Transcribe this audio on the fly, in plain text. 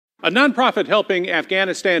A nonprofit helping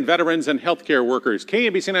Afghanistan veterans and healthcare workers.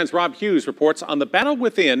 KMBC 9's Rob Hughes reports on the battle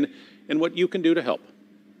within and what you can do to help.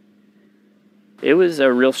 It was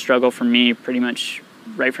a real struggle for me pretty much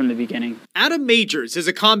right from the beginning. Adam Majors is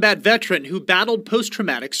a combat veteran who battled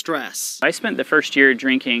post-traumatic stress. I spent the first year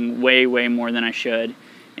drinking way more than I should.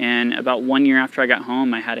 And about 1 year after I got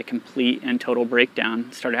home, I had a complete and total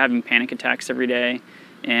breakdown. Started having panic attacks every day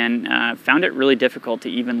and found it really difficult to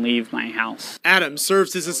even leave my house. Adam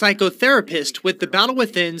serves as a psychotherapist with the Battle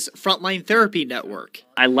Within's Frontline Therapy Network.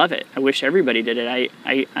 I love it. I wish everybody did it.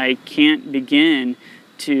 I can't begin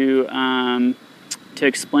to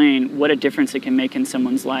explain what a difference it can make in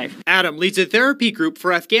someone's life. Adam leads a therapy group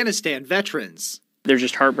for Afghanistan veterans. They're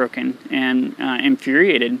just heartbroken and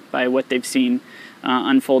infuriated by what they've seen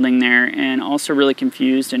unfolding there, and also really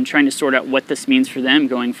confused and trying to sort out what this means for them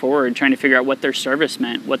going forward, trying to figure out what their service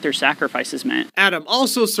meant, what their sacrifices meant. Adam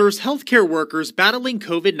also serves healthcare workers battling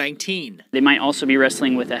COVID-19. They might also be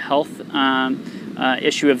wrestling with a health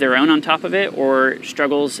issue of their own on top of it, or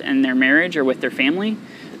struggles in their marriage or with their family.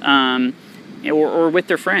 Or with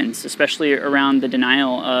their friends, especially around the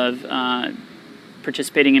denial of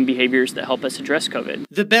participating in behaviors that help us address COVID.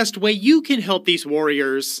 The best way you can help these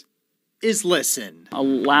warriors is listen.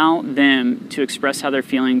 Allow them to express how they're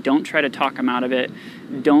feeling. Don't try to talk them out of it.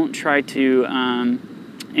 Don't try to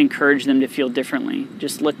encourage them to feel differently.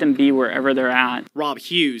 Just let them be wherever they're at. Rob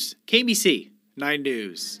Hughes, KMBC 9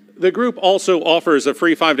 News. The group also offers a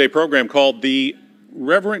free 5-day program called the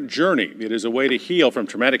Reverent Journey. It is a way to heal from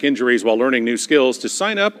traumatic injuries while learning new skills. To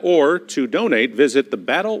sign up or to donate, visit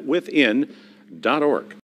thebattlewithin.org.